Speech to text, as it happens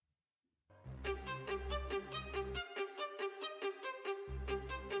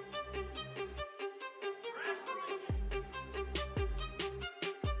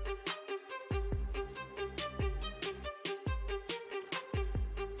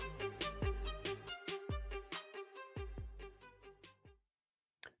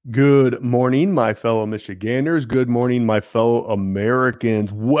Good morning, my fellow Michiganders. Good morning, my fellow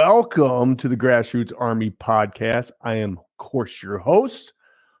Americans. Welcome to the Grassroots Army Podcast. I am, of course, your host,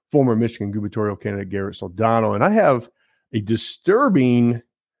 former Michigan gubernatorial candidate Garrett Soldano, and I have a disturbing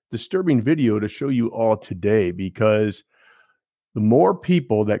video to show you all today because the more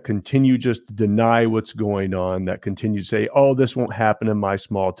people that continue just to deny what's going on, that continue to say, oh, this won't happen in my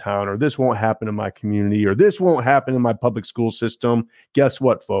small town, or this won't happen in my community, or this won't happen in my public school system. Guess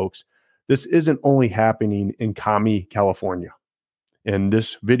what, folks? This isn't only happening in Kami, California. And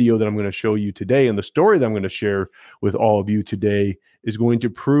this video that I'm going to show you today and the story that I'm going to share with all of you today is going to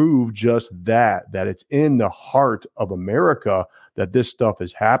prove just that it's in the heart of America that this stuff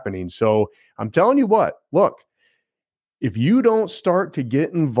is happening. So I'm telling you what, look, if you don't start to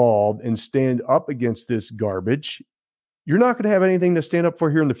get involved and stand up against this garbage, you're not going to have anything to stand up for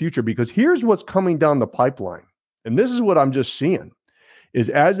here in the future, because here's what's coming down the pipeline. And this is what I'm just seeing is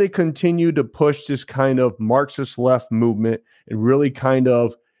as they continue to push this kind of Marxist left movement and really kind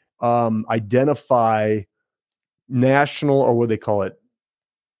of identify national, or what they call it,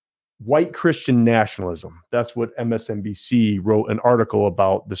 white Christian nationalism. That's what MSNBC wrote an article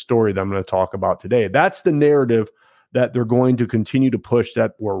about the story that I'm going to talk about today. That's the narrative that they're going to continue to push,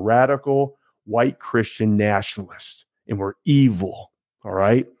 that we're radical white Christian nationalists and we're evil. All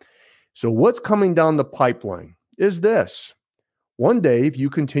right. So what's coming down the pipeline is this. One day, if you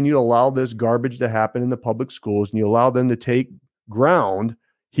continue to allow this garbage to happen in the public schools and you allow them to take ground,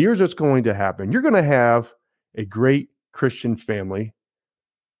 here's what's going to happen. You're going to have a great Christian family,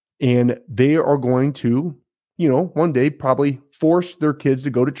 and they are going to, one day probably force their kids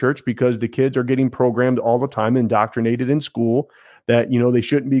to go to church, because the kids are getting programmed all the time, indoctrinated in school that, they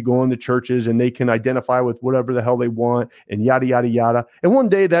shouldn't be going to churches and they can identify with whatever the hell they want and yada, yada, yada. And one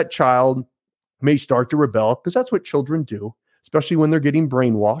day that child may start to rebel, because that's what children do, especially when they're getting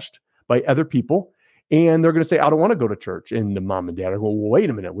brainwashed by other people. And they're going to say, I don't want to go to church. And the mom and dad are going, well, wait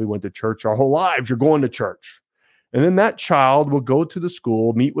a minute. We went to church our whole lives. You're going to church. And then that child will go to the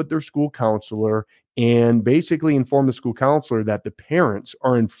school, meet with their school counselor, and basically inform the school counselor that the parents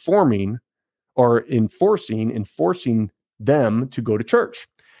are enforcing them to go to church.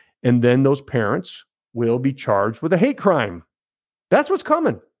 And then those parents will be charged with a hate crime. That's what's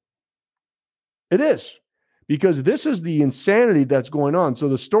coming. It is. Because this is the insanity that's going on. So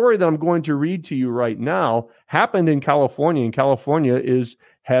the story that I'm going to read to you right now happened in California, and California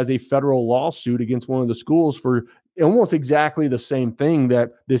has a federal lawsuit against one of the schools for almost exactly the same thing,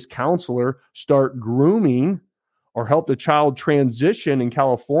 that this counselor start grooming or helped a child transition in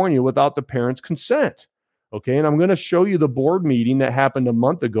California without the parents' consent. Okay, and I'm going to show you the board meeting that happened a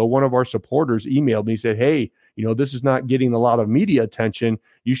month ago. One of our supporters emailed me, said, hey, this is not getting a lot of media attention.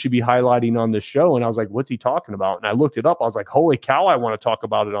 You should be highlighting on this show. And I was like, what's he talking about? And I looked it up. I was like, holy cow, I want to talk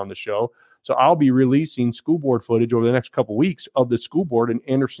about it on the show. So I'll be releasing school board footage over the next couple of weeks of the school board in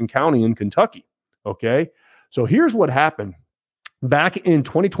Anderson County in Kentucky. Okay, so here's what happened. Back in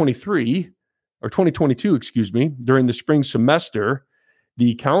 2022, during the spring semester,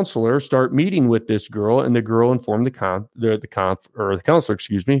 the counselor started meeting with this girl, and the girl informed the counselor,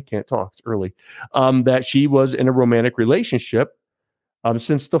 can't talk, it's early, that she was in a romantic relationship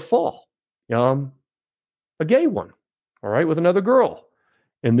since the fall, a gay one, all right, with another girl.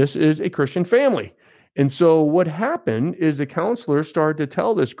 And this is a Christian family. And so what happened is the counselor started to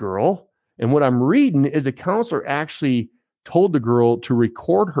tell this girl, and what I'm reading is the counselor actually told the girl to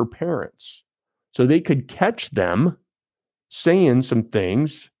record her parents so they could catch them saying some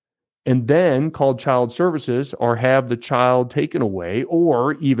things, and then call child services or have the child taken away,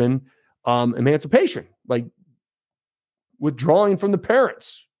 or even emancipation, like withdrawing from the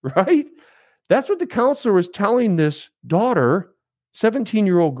parents, right? That's what the counselor was telling this daughter,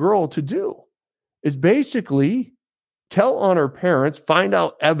 17-year-old girl, to do, is basically tell on her parents, find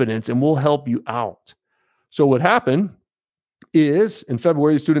out evidence, and we'll help you out. So what happened is, in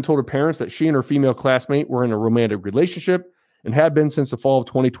February, the student told her parents that she and her female classmate were in a romantic relationship and had been since the fall of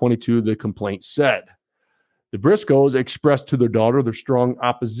 2022, the complaint said. The Briscoes expressed to their daughter their strong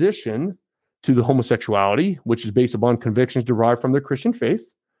opposition to the homosexuality, which is based upon convictions derived from their Christian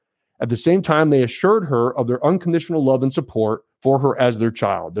faith. At the same time, they assured her of their unconditional love and support for her as their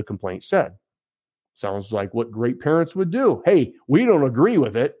child, the complaint said. Sounds like what great parents would do. Hey, we don't agree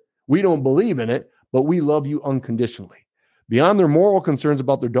with it, we don't believe in it, but we love you unconditionally. Beyond their moral concerns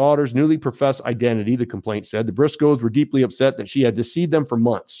about their daughter's newly professed identity, the complaint said, the Briscoes were deeply upset that she had deceived them for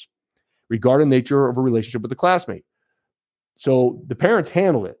months regarding the nature of a relationship with a classmate. So the parents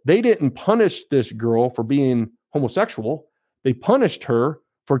handled it. They didn't punish this girl for being homosexual. They punished her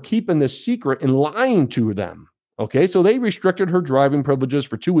for keeping this secret and lying to them. Okay, so they restricted her driving privileges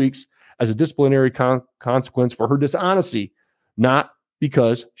for 2 weeks as a disciplinary consequence for her dishonesty, not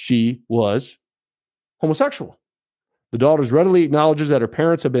because she was homosexual. The daughter readily acknowledges that her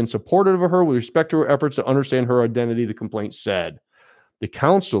parents have been supportive of her with respect to her efforts to understand her identity, the complaint said. The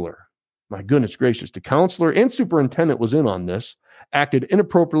counselor, my goodness gracious, the counselor and superintendent was in on this, acted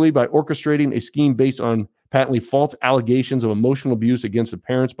inappropriately by orchestrating a scheme based on patently false allegations of emotional abuse against the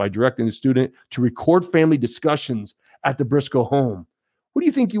parents by directing the student to record family discussions at the Briscoe home. Who do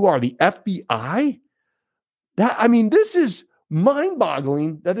you think you are, the FBI? This is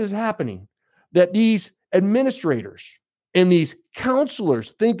mind-boggling that is happening, that these administrators and these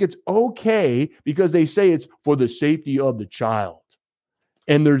counselors think it's okay because they say it's for the safety of the child.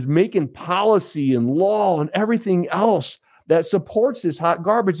 And they're making policy and law and everything else that supports this hot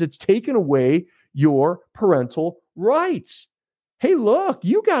garbage that's taken away your parental rights. Hey, look,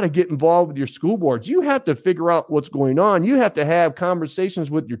 you got to get involved with your school boards. You have to figure out what's going on. You have to have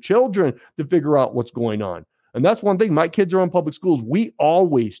conversations with your children to figure out what's going on. And that's one thing. My kids are in public schools. We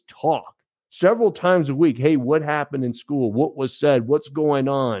always talk several times a week. Hey, what happened in school? What was said? What's going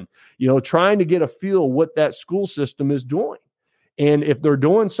on? Trying to get a feel what that school system is doing. And if they're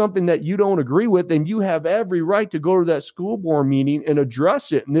doing something that you don't agree with, then you have every right to go to that school board meeting and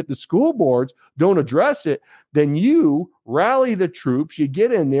address it. And if the school boards don't address it, then you rally the troops, you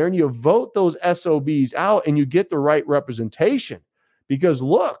get in there and you vote those SOBs out and you get the right representation. Because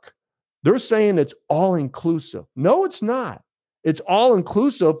look, they're saying it's all inclusive. No, it's not. It's all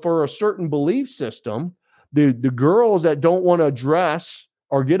inclusive for a certain belief system. The girls that don't want to dress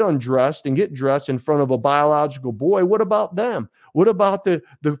or get undressed and get dressed in front of a biological boy, what about them? What about the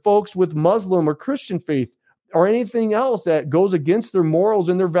folks with Muslim or Christian faith or anything else that goes against their morals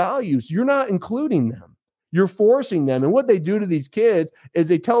and their values? You're not including them. You're forcing them. And what they do to these kids is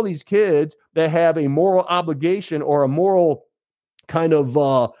they tell these kids that have a moral obligation or a moral kind of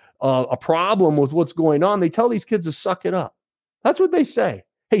a problem with what's going on. They tell these kids to suck it up. That's what they say.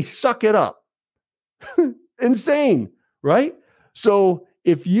 Hey, suck it up. Insane, right? So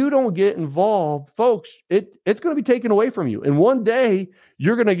if you don't get involved, folks, it's going to be taken away from you. And one day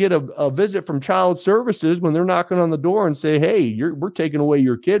you're going to get a visit from child services when they're knocking on the door and say, hey, we're taking away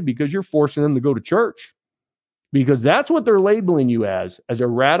your kid because you're forcing them to go to church. Because that's what they're labeling you as a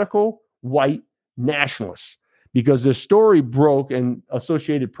radical white nationalist. Because this story broke and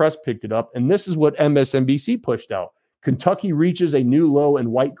Associated Press picked it up. And this is what MSNBC pushed out. Kentucky reaches a new low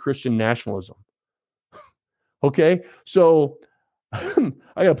in white Christian nationalism. Okay, so I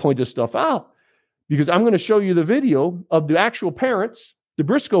got to point this stuff out because I'm going to show you the video of the actual parents, the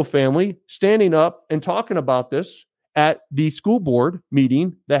Briscoe family, standing up and talking about this at the school board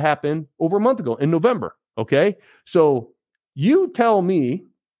meeting that happened over a month ago in November. Okay, so you tell me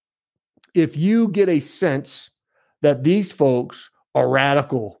if you get a sense that these folks are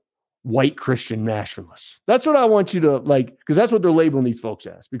radical white Christian nationalists. That's what I want you to because that's what they're labeling these folks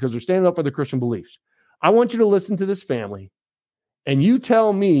as, because they're standing up for their Christian beliefs. I want you to listen to this family and you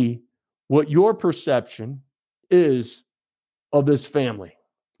tell me what your perception is of this family.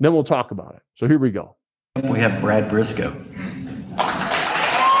 Then we'll talk about it. So here we go. We have Brad Briscoe.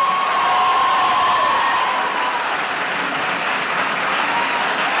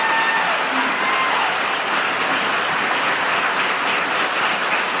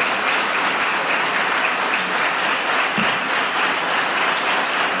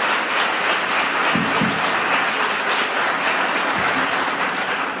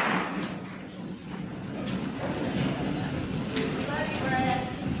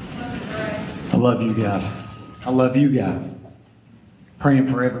 I love you guys. I love you guys. Praying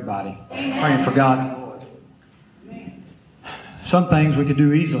for everybody. Praying for God's glory. Some things we could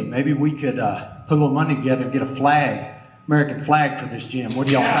do easily. Maybe we could put a little money together and get a flag, American flag for this gym. What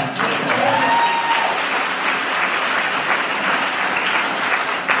do y'all think?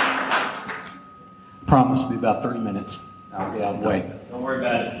 Promise to be about 3 minutes. I'll get out of the way. Don't worry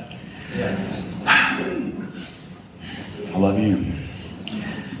about it. I love you.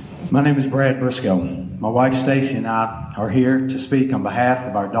 My name is Brad Briscoe. My wife Stacy and I are here to speak on behalf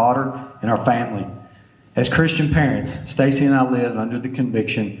of our daughter and our family. As Christian parents, Stacy and I live under the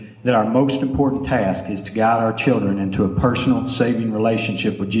conviction that our most important task is to guide our children into a personal, saving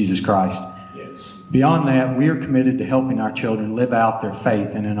relationship with Jesus Christ. Yes. Beyond that, we are committed to helping our children live out their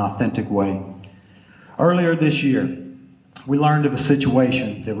faith in an authentic way. Earlier this year, we learned of a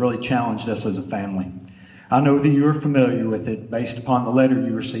situation that really challenged us as a family. I know that you are familiar with it based upon the letter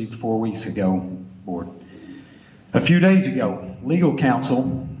you received 4 weeks ago, Board. A few days ago, legal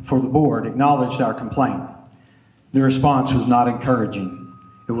counsel for the board acknowledged our complaint. The response was not encouraging.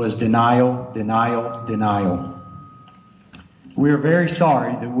 It was denial, denial, denial. We are very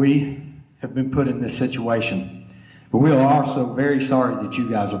sorry that we have been put in this situation, but we are also very sorry that you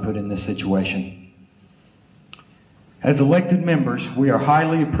guys are put in this situation. As elected members, we are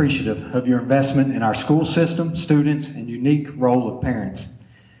highly appreciative of your investment in our school system, students, and unique role of parents.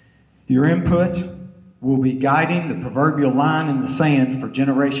 Your input will be guiding the proverbial line in the sand for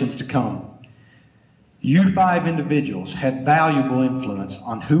generations to come. You 5 individuals have valuable influence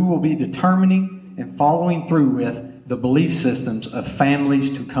on who will be determining and following through with the belief systems of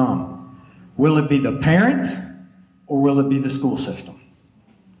families to come. Will it be the parents or will it be the school system?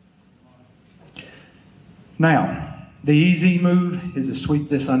 Now, the easy move is to sweep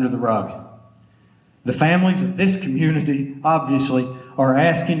this under the rug. The families of this community obviously are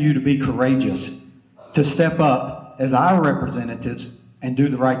asking you to be courageous, to step up as our representatives and do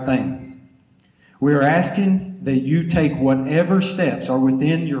the right thing. We are asking that you take whatever steps are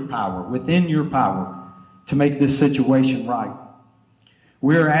within your power to make this situation right.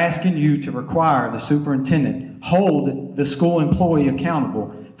 We are asking you to require the superintendent hold the school employee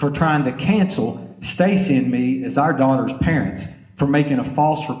accountable for trying to cancel Stacy and me as our daughter's parents for making a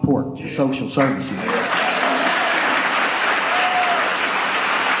false report to social services.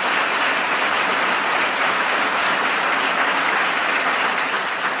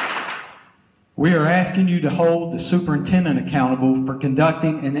 We are asking you to hold the superintendent accountable for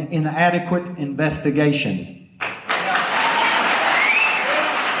conducting an inadequate investigation.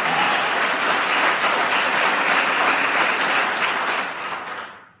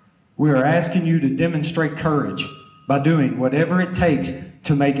 We are asking you to demonstrate courage by doing whatever it takes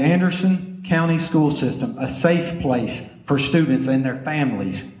to make Anderson County School System a safe place for students and their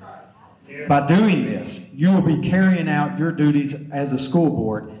families. By doing this, you will be carrying out your duties as a school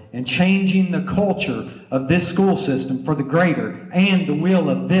board and changing the culture of this school system for the greater and the will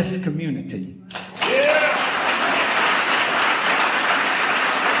of this community.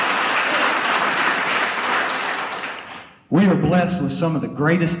 We are blessed with some of the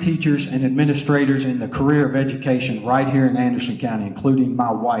greatest teachers and administrators in the career of education right here in Anderson County, including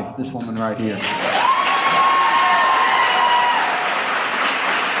my wife, this woman right here.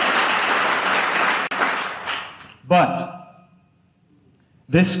 But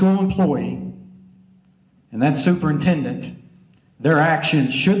this school employee and that superintendent, their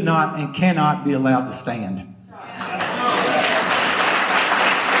actions should not and cannot be allowed to stand.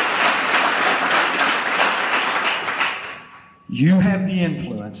 You have the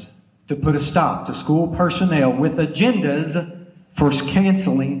influence to put a stop to school personnel with agendas for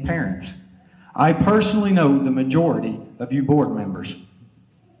canceling parents. I personally know the majority of you board members,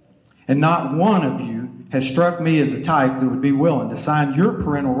 and not one of you has struck me as the type that would be willing to sign your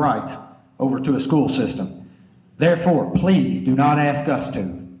parental rights over to a school system. Therefore, please do not ask us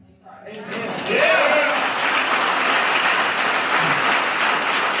to.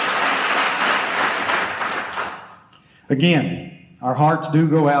 Again, our hearts do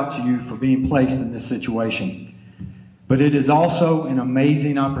go out to you for being placed in this situation, but it is also an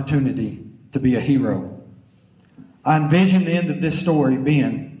amazing opportunity to be a hero. I envision the end of this story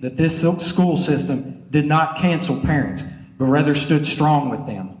being that this school system did not cancel parents, but rather stood strong with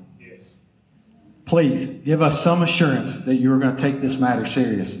them. Yes. Please give us some assurance that you are going to take this matter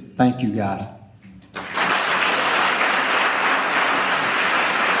serious. Thank you, guys.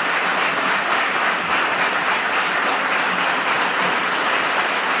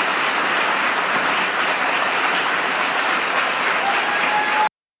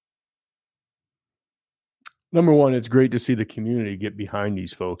 Number one, it's great to see the community get behind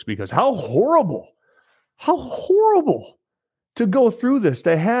these folks, because how horrible to go through this,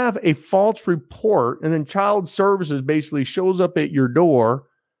 to have a false report and then child services basically shows up at your door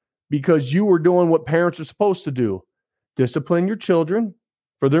because you were doing what parents are supposed to do: discipline your children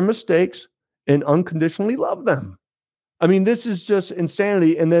for their mistakes and unconditionally love them. I mean, this is just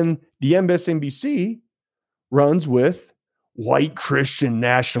insanity. And then the MSNBC runs with white Christian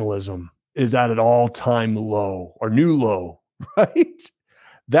nationalism is at an all-time low or new low, right?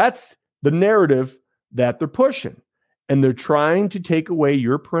 That's the narrative that they're pushing. And they're trying to take away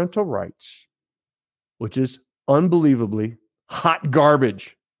your parental rights, which is unbelievably hot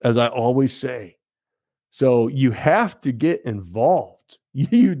garbage, as I always say. So you have to get involved.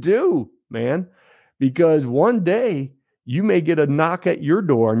 You do, man, because one day you may get a knock at your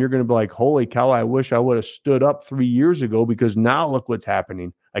door and you're going to be like, holy cow, I wish I would have stood up 3 years ago, because now look what's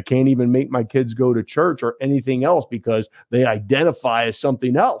happening. I can't even make my kids go to church or anything else because they identify as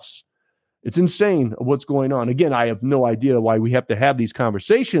something else. It's insane what's going on. Again, I have no idea why we have to have these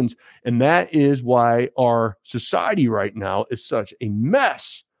conversations. And that is why our society right now is such a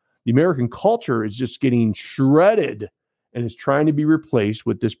mess. The American culture is just getting shredded and it's trying to be replaced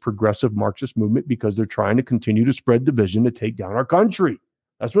with this progressive Marxist movement because they're trying to continue to spread division to take down our country.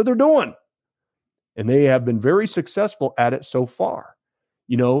 That's what they're doing. And they have been very successful at it so far.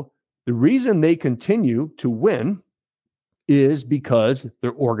 The reason they continue to win is because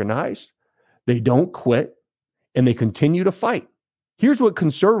they're organized, they don't quit, and they continue to fight. Here's what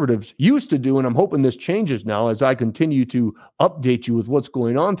conservatives used to do, and I'm hoping this changes now as I continue to update you with what's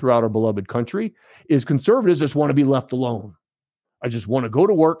going on throughout our beloved country, is conservatives just want to be left alone. I just want to go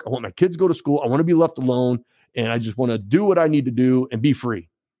to work. I want my kids to go to school. I want to be left alone, and I just want to do what I need to do and be free.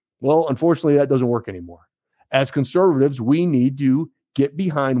 Well, unfortunately, that doesn't work anymore. As conservatives, we need to get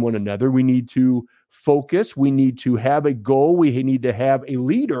behind one another. We need to focus. We need to have a goal. We need to have a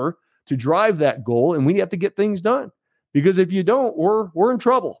leader to drive that goal, and we have to get things done. Because if you don't, we're in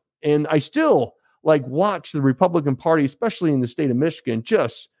trouble. And I still watch the Republican Party, especially in the state of Michigan,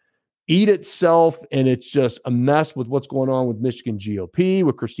 just eat itself, and it's just a mess with what's going on with Michigan GOP,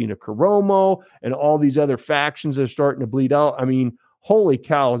 with Christina Carommo, and all these other factions that are starting to bleed out. I mean, holy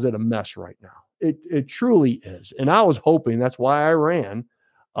cow, is it a mess right now? It truly is. And I was hoping, that's why I ran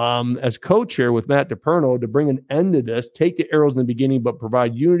as co-chair with Matt DePerno to bring an end to this, take the arrows in the beginning, but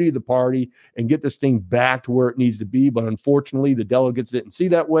provide unity of the party and get this thing back to where it needs to be. But unfortunately, the delegates didn't see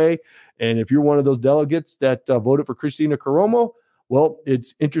that way. And if you're one of those delegates that voted for Christina Carommo, well,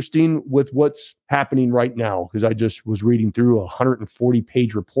 it's interesting with what's happening right now, because I just was reading through a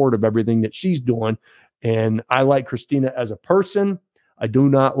 140-page report of everything that she's doing. And I like Christina as a person. I do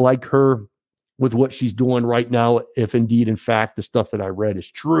not like her with what she's doing right now, if indeed, in fact, the stuff that I read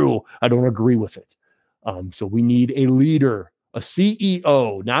is true. I don't agree with it. So we need a leader, a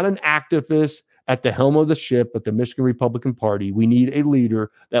CEO, not an activist at the helm of the ship, but the Michigan Republican Party. We need a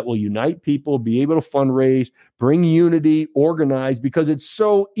leader that will unite people, be able to fundraise, bring unity, organize, because it's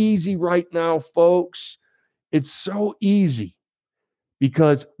so easy right now, folks. It's so easy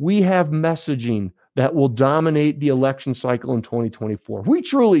because we have messaging that will dominate the election cycle in 2024. We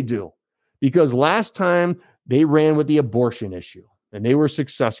truly do. Because last time they ran with the abortion issue and they were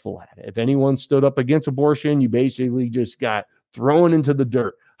successful at it. If anyone stood up against abortion, you basically just got thrown into the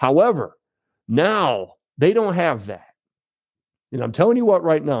dirt. However, now they don't have that. And I'm telling you what,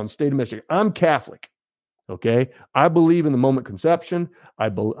 right now in the state of Michigan, I'm Catholic. Okay. I believe in the moment conception. I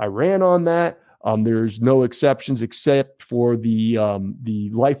ran on that. There's no exceptions except for the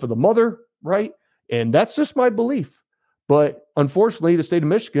life of the mother. Right. And that's just my belief. But unfortunately, the state of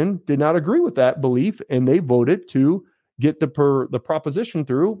Michigan did not agree with that belief, and they voted to get the proposition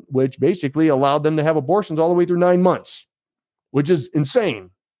through, which basically allowed them to have abortions all the way through 9 months, which is insane,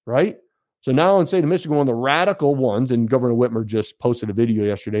 right? So now in the state of Michigan, one of the radical ones, and Governor Whitmer just posted a video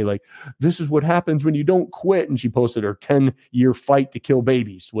yesterday, this is what happens when you don't quit. And she posted her 10-year fight to kill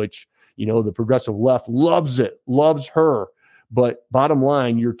babies, which, the progressive left loves it, loves her. But bottom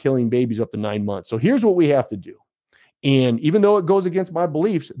line, you're killing babies up to 9 months. So here's what we have to do. And even though it goes against my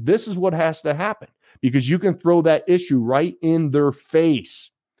beliefs, this is what has to happen, because you can throw that issue right in their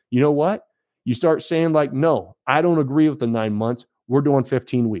face. You know what? You start saying no, I don't agree with the 9 months. We're doing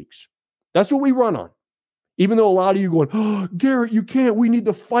 15 weeks. That's what we run on. Even though a lot of you going, oh, Garrett, you can't. We need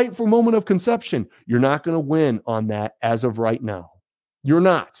to fight for moment of conception. You're not going to win on that as of right now. You're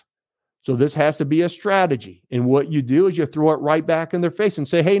not. So this has to be a strategy. And what you do is you throw it right back in their face and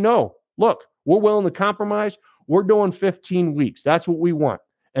say, hey, no, look, we're willing to compromise. We're doing 15 weeks. That's what we want.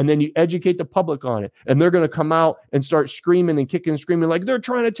 And then you educate the public on it. And they're going to come out and start screaming and kicking and screaming like they're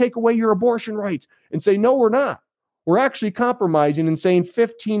trying to take away your abortion rights, and say, no, we're not. We're actually compromising and saying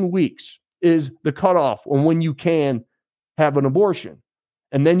 15 weeks is the cutoff on when you can have an abortion.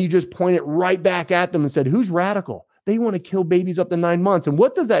 And then you just point it right back at them and said, who's radical? They want to kill babies up to 9 months. And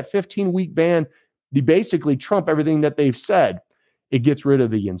what does that 15-week ban basically trump everything that they've said? It gets rid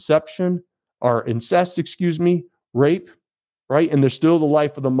of the incest, rape, right? And there's still the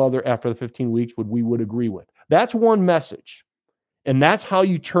life of the mother after the 15 weeks, what we would agree with. That's one message. And that's how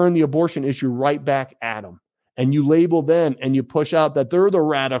you turn the abortion issue right back at them. And you label them and you push out that they're the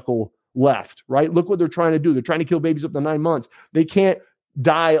radical left, right? Look what they're trying to do. They're trying to kill babies up to 9 months. They can't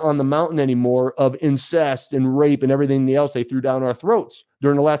die on the mountain anymore of incest and rape and everything else they threw down our throats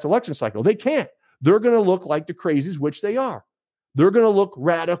during the last election cycle. They can't. They're going to look like the crazies, which they are. They're going to look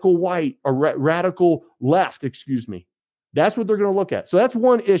radical white or radical left, That's what they're going to look at. So that's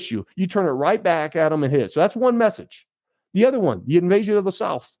one issue. You turn it right back at them and hit it. So that's one message. The other one, the invasion of the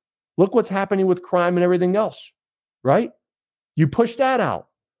South. Look what's happening with crime and everything else, right? You push that out.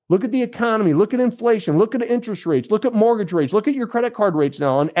 Look at the economy. Look at inflation. Look at interest rates. Look at mortgage rates. Look at your credit card rates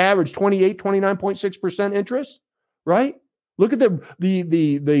now. On average, 29.6% interest, right? Look at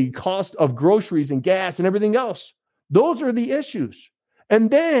the cost of groceries and gas and everything else. Those are the issues. And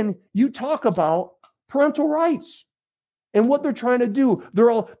then you talk about parental rights and what they're trying to do.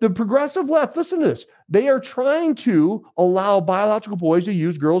 The progressive left, listen to this. They are trying to allow biological boys to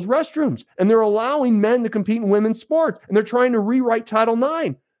use girls' restrooms, and they're allowing men to compete in women's sports, and they're trying to rewrite Title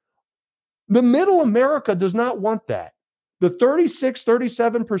IX. The middle America does not want that. The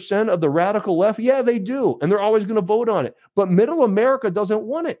 37% of the radical left, yeah, they do, and they're always going to vote on it. But middle America doesn't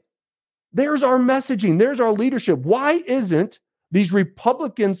want it. There's our messaging. There's our leadership. Why isn't these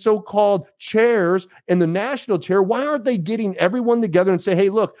Republican so-called chairs in the national chair, why aren't they getting everyone together and say, hey,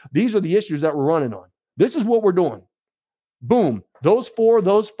 look, these are the issues that we're running on. This is what we're doing. Boom. Those 4,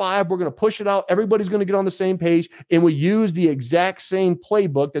 those 5, we're going to push it out. Everybody's going to get on the same page. And we use the exact same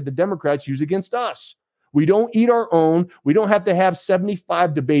playbook that the Democrats use against us. We don't eat our own. We don't have to have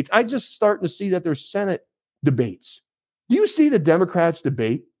 75 debates. I just starting to see that there's Senate debates. Do you see the Democrats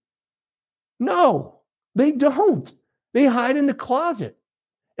debate? No, they don't. They hide in the closet.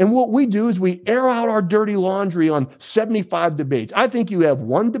 And what we do is we air out our dirty laundry on 75 debates. I think you have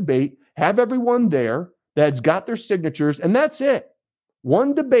one debate, have everyone there that's got their signatures, and that's it.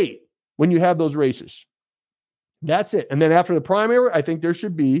 One debate when you have those races. That's it. And then after the primary, I think there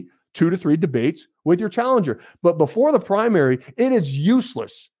should be 2 to 3 debates with your challenger. But before the primary, it is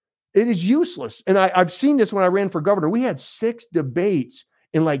useless. It is useless. And I've seen this when I ran for governor. We had 6 debates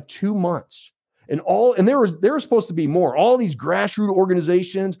in like 2 months. And there was supposed to be more. All these grassroots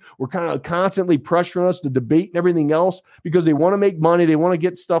organizations were kind of constantly pressuring us to debate and everything else because they want to make money. They want to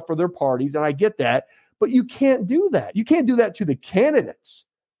get stuff for their parties. And I get that. But you can't do that. You can't do that to the candidates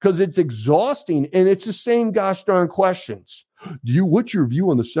because it's exhausting. And it's the same gosh darn questions. What's your view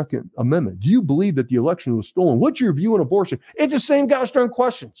on the Second Amendment? Do you believe that the election was stolen? What's your view on abortion? It's the same gosh darn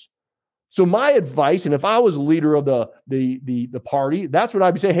questions. So my advice, and if I was a leader of the party, that's what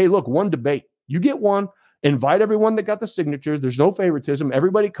I'd be saying. Hey, look, one debate. You get one, invite everyone that got the signatures. There's no favoritism.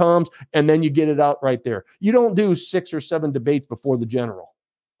 Everybody comes, and then you get it out right there. You don't do 6 or 7 debates before the general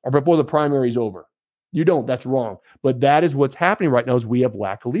or before the primary is over. You don't. That's wrong. But that is what's happening right now is we have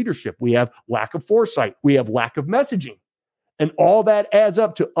lack of leadership. We have lack of foresight. We have lack of messaging. And all that adds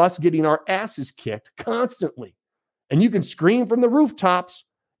up to us getting our asses kicked constantly. And you can scream from the rooftops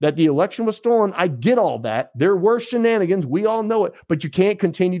that the election was stolen. I get all that. There were shenanigans. We all know it. But you can't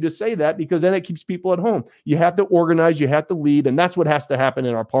continue to say that because then it keeps people at home. You have to organize. You have to lead. And that's what has to happen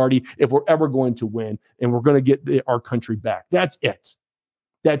in our party if we're ever going to win and we're going to get our country back. That's it.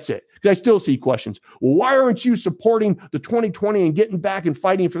 That's it. Because I still see questions. Well, why aren't you supporting the 2020 and getting back and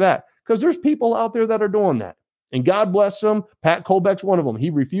fighting for that? Because there's people out there that are doing that. And God bless them. Pat Colbeck's one of them.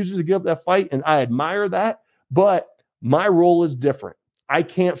 He refuses to give up that fight. And I admire that. But my role is different. I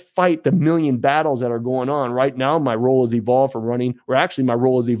can't fight the million battles that are going on right now. My role has evolved from my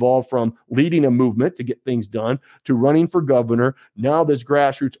role has evolved from leading a movement to get things done to running for governor. Now this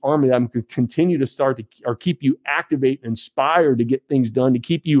grassroots army that I'm going to continue to keep you activated and inspired to get things done, to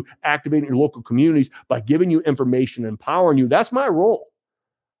keep you activating your local communities by giving you information, empowering you. That's my role.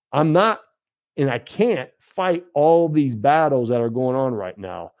 I'm not, and I can't fight all these battles that are going on right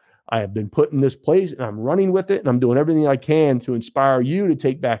now. I have been put in this place and I'm running with it and I'm doing everything I can to inspire you to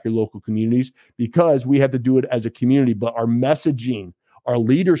take back your local communities because we have to do it as a community. But our messaging, our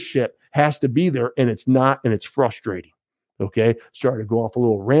leadership has to be there and it's not, and it's frustrating. Okay. Sorry to go off a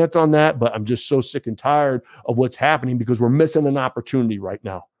little rant on that, but I'm just so sick and tired of what's happening because we're missing an opportunity right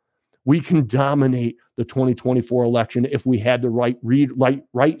now. We can dominate the 2024 election if we had the right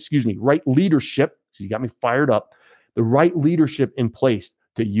leadership. So you got me fired up. The right leadership in place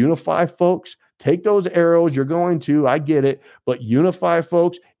to unify folks, take those arrows. You're going to, I get it, but unify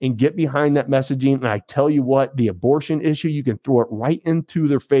folks and get behind that messaging. And I tell you what, the abortion issue, you can throw it right into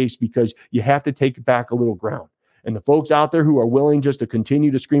their face because you have to take back a little ground. And the folks out there who are willing just to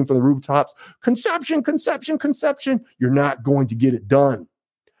continue to scream from the rooftops, conception, conception, conception, you're not going to get it done.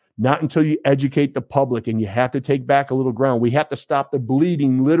 Not until you educate the public, and you have to take back a little ground. We have to stop the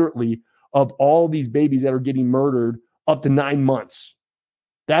bleeding, literally, of all these babies that are getting murdered up to 9 months.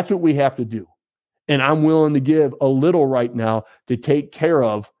 That's what we have to do. And I'm willing to give a little right now to take care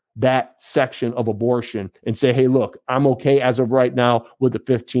of that section of abortion and say, hey, look, I'm okay as of right now with the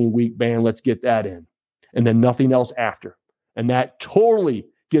 15-week ban. Let's get that in. And then nothing else after. And that totally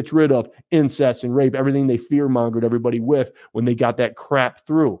gets rid of incest and rape, everything they fear-mongered everybody with when they got that crap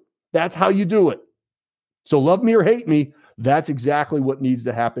through. That's how you do it. So love me or hate me, that's exactly what needs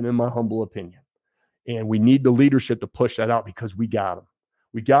to happen in my humble opinion. And we need the leadership to push that out because we got them.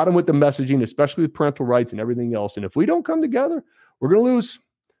 We got them with the messaging, especially with parental rights and everything else. And if we don't come together, we're going to lose.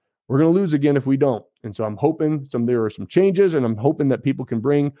 We're going to lose again if we don't. And so I'm hoping there are some changes, and I'm hoping that people can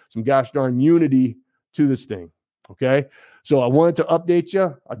bring some gosh darn unity to this thing. Okay. So I wanted to update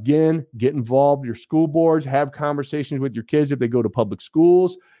you again, get involved with your school boards, have conversations with your kids if they go to public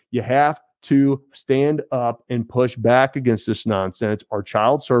schools. You have to stand up and push back against this nonsense. Our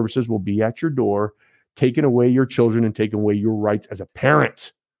child services will be at your door, taking away your children and taking away your rights as a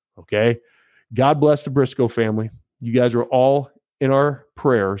parent. Okay. God bless the Briscoe family. You guys are all in our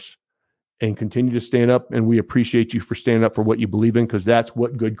prayers, and continue to stand up. And we appreciate you for standing up for what you believe in, because that's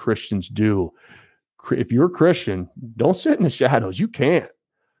what good Christians do. If you're a Christian, don't sit in the shadows. You can't.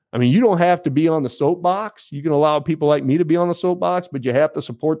 I mean, you don't have to be on the soapbox. You can allow people like me to be on the soapbox, but you have to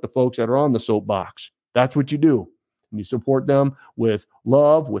support the folks that are on the soapbox. That's what you do. And you support them with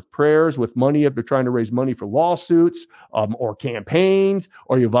love, with prayers, with money if they're trying to raise money for lawsuits or campaigns,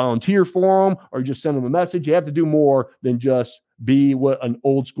 or you volunteer for them, or you just send them a message. You have to do more than just be what an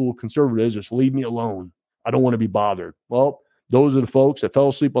old school conservative is. Just leave me alone. I don't want to be bothered. Well, those are the folks that fell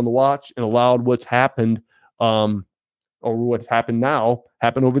asleep on the watch and allowed what's happened or what's happened now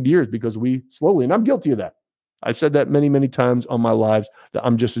happen over the years, because we slowly, and I'm guilty of that. I said that many, many times on my lives, that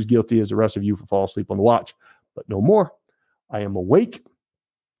I'm just as guilty as the rest of you for falling asleep on the watch. But no more. I am awake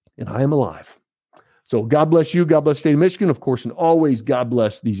and I am alive. So God bless you. God bless the state of Michigan, of course, and always God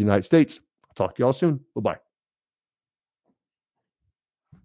bless these United States. I'll talk to y'all soon. Bye-bye.